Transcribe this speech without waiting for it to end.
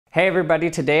Hey everybody,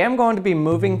 today I'm going to be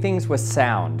moving things with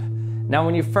sound. Now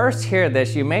when you first hear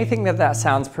this, you may think that that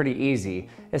sounds pretty easy,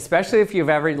 especially if you've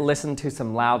ever listened to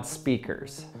some loud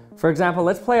speakers. For example,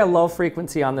 let's play a low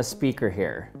frequency on the speaker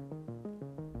here.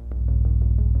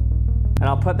 And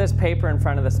I'll put this paper in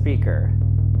front of the speaker.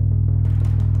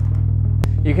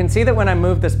 You can see that when I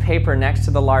move this paper next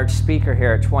to the large speaker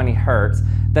here at 20 Hertz,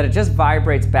 that it just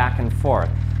vibrates back and forth.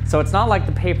 So it's not like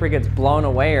the paper gets blown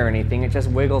away or anything, it just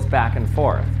wiggles back and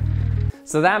forth.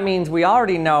 So that means we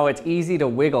already know it's easy to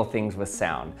wiggle things with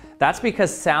sound. That's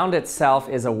because sound itself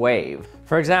is a wave.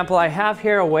 For example, I have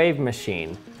here a wave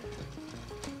machine.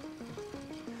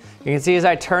 You can see as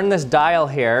I turn this dial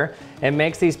here, it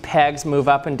makes these pegs move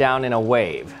up and down in a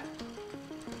wave.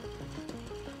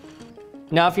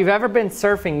 Now, if you've ever been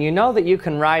surfing, you know that you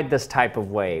can ride this type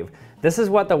of wave. This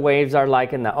is what the waves are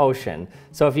like in the ocean.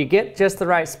 So if you get just the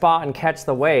right spot and catch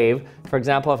the wave, for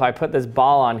example, if I put this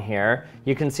ball on here,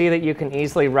 you can see that you can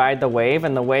easily ride the wave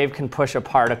and the wave can push a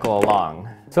particle along.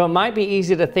 So it might be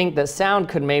easy to think that sound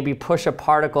could maybe push a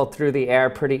particle through the air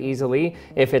pretty easily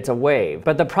if it's a wave.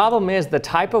 But the problem is the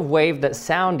type of wave that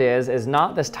sound is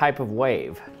not this type of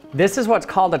wave. This is what's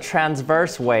called a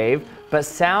transverse wave, but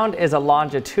sound is a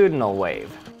longitudinal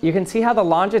wave. You can see how the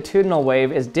longitudinal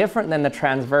wave is different than the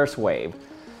transverse wave.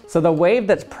 So the wave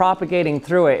that's propagating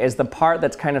through it is the part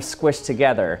that's kind of squished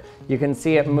together. You can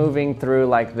see it moving through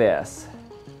like this.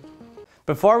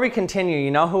 Before we continue,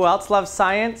 you know who else loves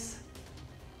science?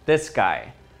 This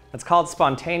guy. It's called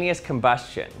spontaneous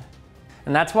combustion.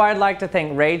 And that's why I'd like to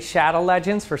thank Raid Shadow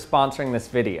Legends for sponsoring this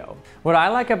video. What I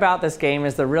like about this game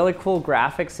is the really cool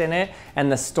graphics in it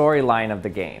and the storyline of the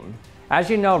game. As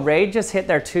you know, Raid just hit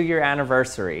their 2-year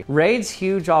anniversary. Raid's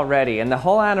huge already, and the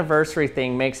whole anniversary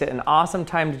thing makes it an awesome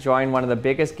time to join one of the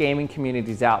biggest gaming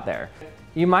communities out there.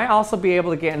 You might also be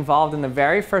able to get involved in the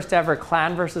very first ever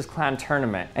clan versus clan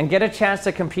tournament and get a chance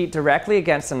to compete directly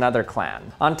against another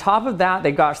clan. On top of that,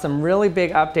 they got some really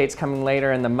big updates coming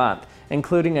later in the month,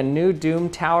 including a new Doom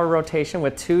Tower rotation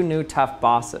with 2 new tough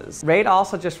bosses. Raid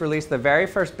also just released the very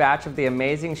first batch of the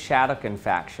amazing Shadowkin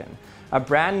faction, a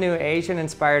brand new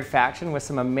Asian-inspired faction with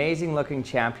some amazing looking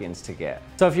champions to get.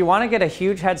 So if you want to get a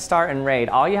huge head start in Raid,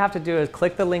 all you have to do is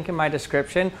click the link in my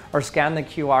description or scan the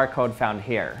QR code found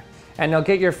here. And you'll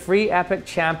get your free epic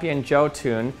champion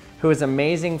Jotun, who is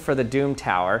amazing for the Doom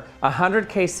Tower,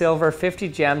 100k silver, 50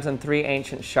 gems, and 3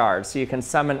 ancient shards, so you can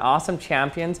summon awesome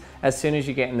champions as soon as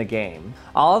you get in the game.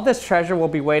 All of this treasure will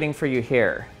be waiting for you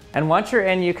here. And once you're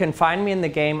in, you can find me in the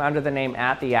game under the name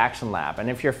 @TheActionLab, and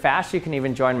if you're fast, you can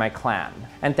even join my clan.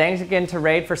 And thanks again to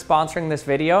Raid for sponsoring this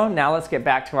video. Now let's get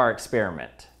back to our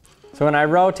experiment. So when I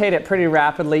rotate it pretty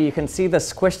rapidly, you can see the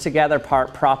squished together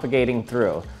part propagating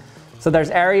through. So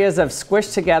there's areas of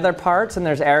squished together parts and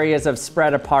there's areas of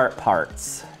spread apart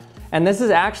parts. And this is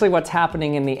actually what's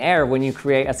happening in the air when you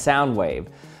create a sound wave.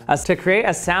 As to create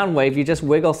a sound wave, you just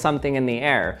wiggle something in the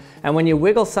air. And when you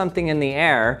wiggle something in the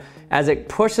air, as it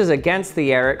pushes against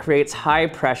the air, it creates high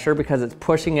pressure because it's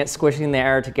pushing it, squishing the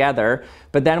air together.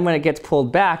 But then when it gets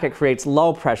pulled back, it creates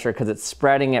low pressure because it's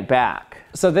spreading it back.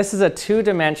 So this is a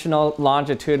 2-dimensional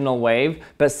longitudinal wave,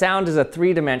 but sound is a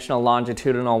 3-dimensional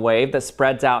longitudinal wave that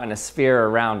spreads out in a sphere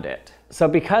around it. So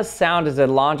because sound is a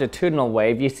longitudinal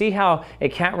wave, you see how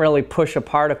it can't really push a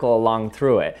particle along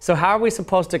through it. So how are we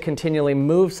supposed to continually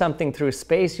move something through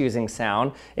space using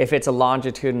sound if it's a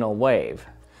longitudinal wave?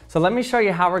 So let me show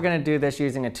you how we're going to do this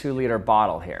using a 2-liter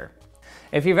bottle here.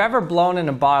 If you've ever blown in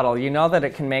a bottle, you know that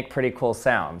it can make pretty cool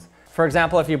sounds. For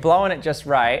example, if you blow in it just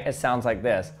right, it sounds like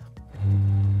this.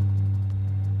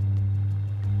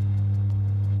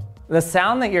 The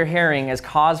sound that you're hearing is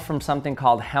caused from something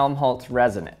called Helmholtz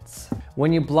Resonance.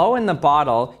 When you blow in the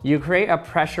bottle, you create a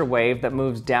pressure wave that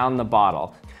moves down the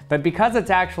bottle. But because it's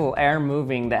actual air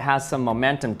moving that has some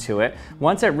momentum to it,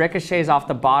 once it ricochets off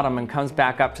the bottom and comes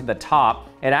back up to the top,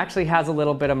 it actually has a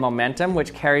little bit of momentum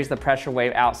which carries the pressure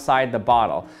wave outside the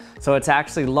bottle. So it's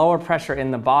actually lower pressure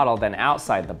in the bottle than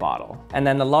outside the bottle. And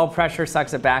then the low pressure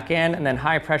sucks it back in, and then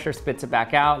high pressure spits it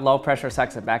back out, low pressure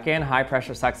sucks it back in, high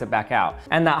pressure sucks it back out.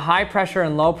 And that high pressure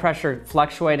and low pressure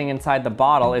fluctuating inside the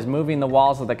bottle is moving the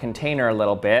walls of the container a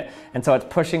little bit, and so it's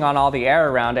pushing on all the air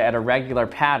around it at a regular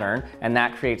pattern, and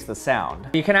that creates the sound.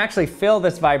 You can actually feel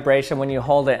this vibration when you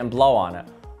hold it and blow on it.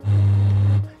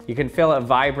 You can feel it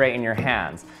vibrate in your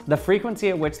hands. The frequency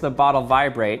at which the bottle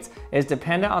vibrates is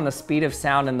dependent on the speed of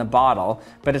sound in the bottle,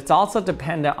 but it's also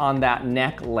dependent on that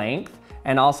neck length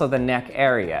and also the neck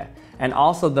area, and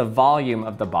also the volume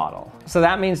of the bottle. So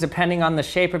that means depending on the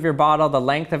shape of your bottle, the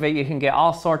length of it, you can get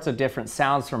all sorts of different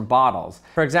sounds from bottles.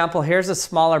 For example, here's a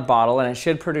smaller bottle and it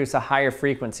should produce a higher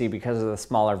frequency because of the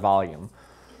smaller volume.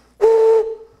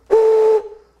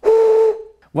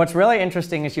 What's really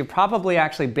interesting is you've probably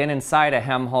actually been inside a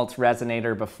Helmholtz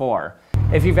resonator before.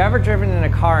 If you've ever driven in a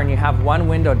car and you have one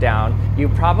window down, you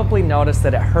probably noticed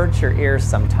that it hurts your ears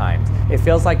sometimes. It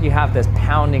feels like you have this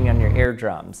pounding on your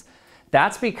eardrums.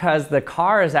 That's because the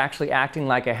car is actually acting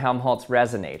like a Helmholtz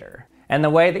resonator. And the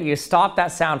way that you stop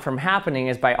that sound from happening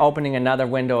is by opening another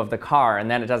window of the car, and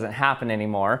then it doesn't happen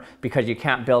anymore because you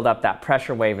can't build up that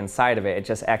pressure wave inside of it. It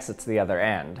just exits the other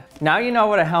end. Now you know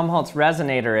what a Helmholtz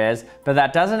resonator is, but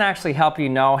that doesn't actually help you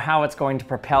know how it's going to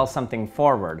propel something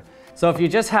forward. So if you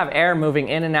just have air moving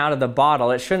in and out of the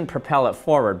bottle, it shouldn't propel it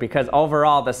forward because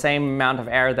overall the same amount of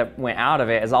air that went out of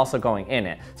it is also going in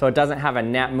it. So it doesn't have a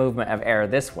net movement of air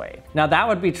this way. Now that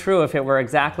would be true if it were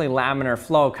exactly laminar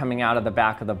flow coming out of the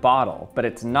back of the bottle, but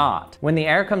it's not. When the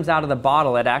air comes out of the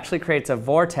bottle, it actually creates a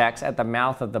vortex at the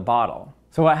mouth of the bottle.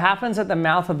 So what happens at the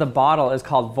mouth of the bottle is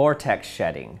called vortex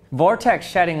shedding. Vortex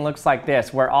shedding looks like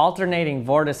this, where alternating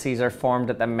vortices are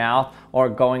formed at the mouth or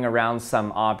going around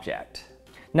some object.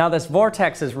 Now this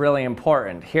vortex is really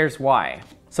important. Here's why.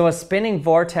 So a spinning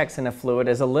vortex in a fluid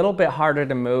is a little bit harder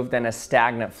to move than a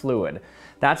stagnant fluid.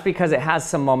 That's because it has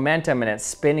some momentum and it's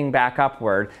spinning back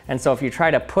upward. And so if you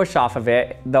try to push off of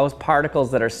it, those particles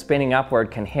that are spinning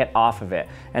upward can hit off of it.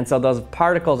 And so those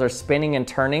particles are spinning and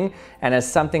turning, and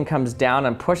as something comes down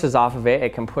and pushes off of it,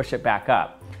 it can push it back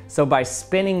up. So by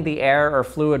spinning the air or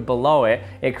fluid below it,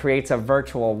 it creates a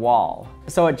virtual wall.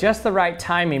 So at just the right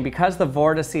timing, because the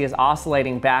vortice is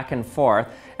oscillating back and forth,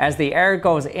 as the air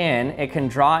goes in, it can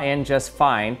draw in just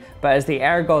fine, but as the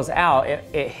air goes out,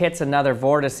 it hits another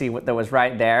vortice that was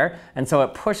right there, and so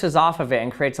it pushes off of it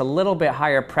and creates a little bit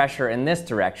higher pressure in this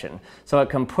direction, so it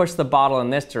can push the bottle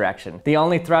in this direction. The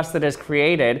only thrust that is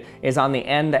created is on the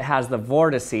end that has the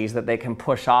vortices that they can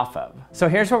push off of. So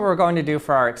here's what we're going to do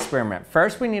for our experiment.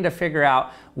 First, we need to figure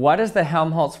out what is the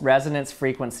Helmholtz resonance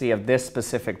frequency of this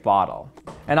specific bottle.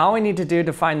 And all we need to do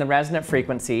to find the resonant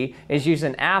frequency is use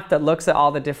an app that looks at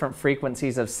all the different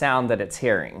frequencies of sound that it's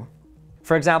hearing.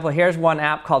 For example, here's one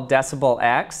app called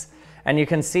Helmholtx, and you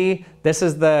can see this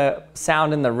is the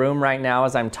sound in the room right now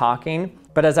as I'm talking,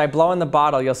 but as I blow in the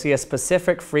bottle, you'll see a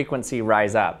specific frequency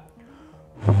rise up.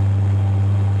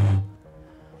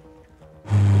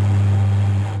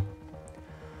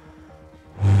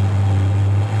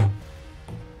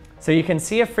 So you can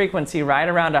see a frequency right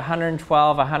around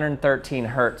 112, 113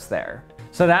 hertz there.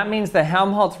 So that means the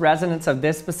Helmholtz resonance of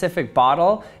this specific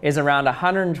bottle is around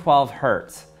 112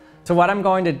 hertz. So what I'm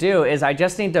going to do is I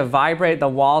just need to vibrate the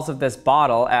walls of this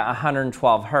bottle at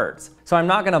 112 hertz. So I'm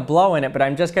not going to blow in it, but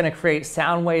I'm just going to create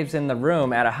sound waves in the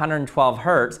room at 112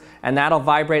 hertz, and that'll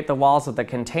vibrate the walls of the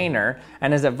container.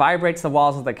 And as it vibrates the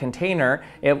walls of the container,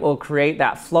 it will create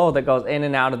that flow that goes in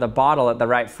and out of the bottle at the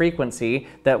right frequency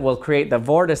that will create the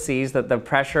vortices that the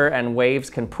pressure and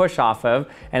waves can push off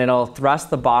of, and it'll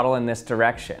thrust the bottle in this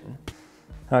direction.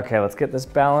 Okay, let's get this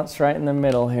balanced right in the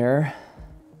middle here.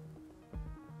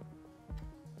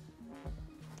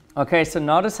 Okay, so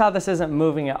notice how this isn't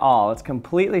moving at all. It's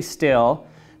completely still.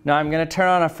 Now I'm going to turn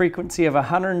on a frequency of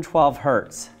 112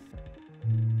 hertz.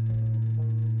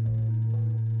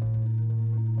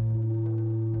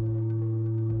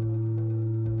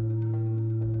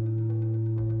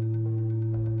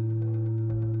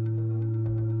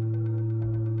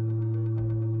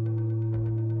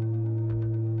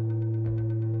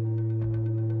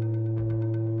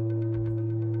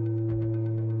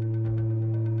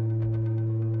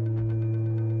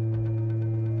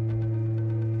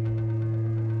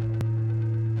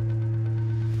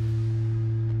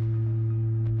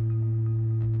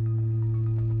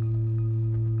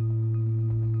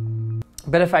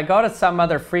 But if I go to some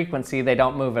other frequency, they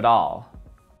don't move at all.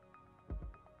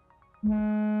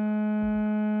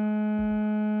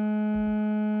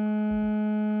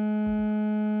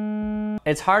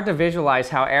 It's hard to visualize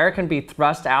how air can be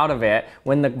thrust out of it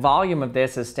when the volume of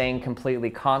this is staying completely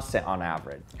constant on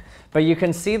average. But you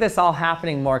can see this all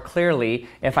happening more clearly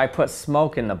if I put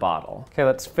smoke in the bottle. Okay,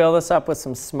 let's fill this up with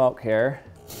some smoke here.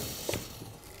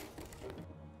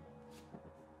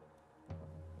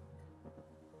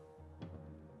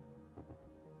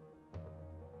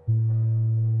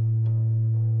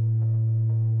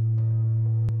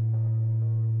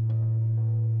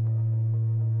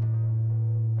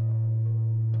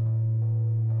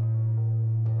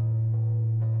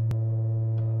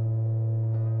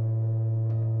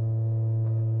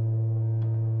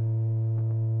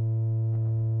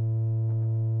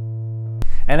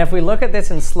 And if we look at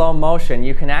this in slow motion,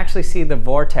 you can actually see the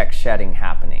vortex shedding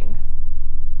happening.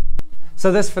 So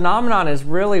this phenomenon is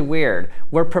really weird.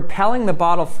 We're propelling the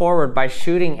bottle forward by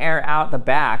shooting air out the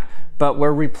back, but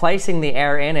we're replacing the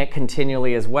air in it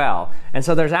continually as well. And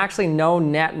so there's actually no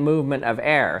net movement of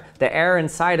air. The air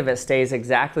inside of it stays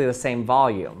exactly the same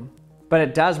volume. But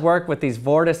it does work with these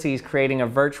vortices creating a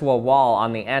virtual wall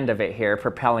on the end of it here,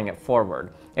 propelling it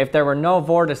forward. If there were no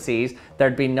vortices,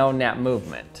 there'd be no net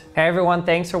movement. Hey everyone,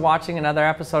 thanks for watching another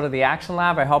episode of the Action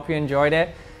Lab. I hope you enjoyed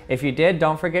it. If you did,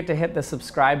 don't forget to hit the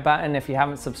subscribe button if you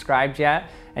haven't subscribed yet.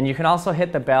 And you can also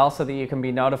hit the bell so that you can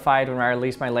be notified when I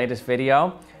release my latest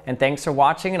video. And thanks for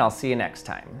watching, and I'll see you next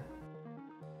time.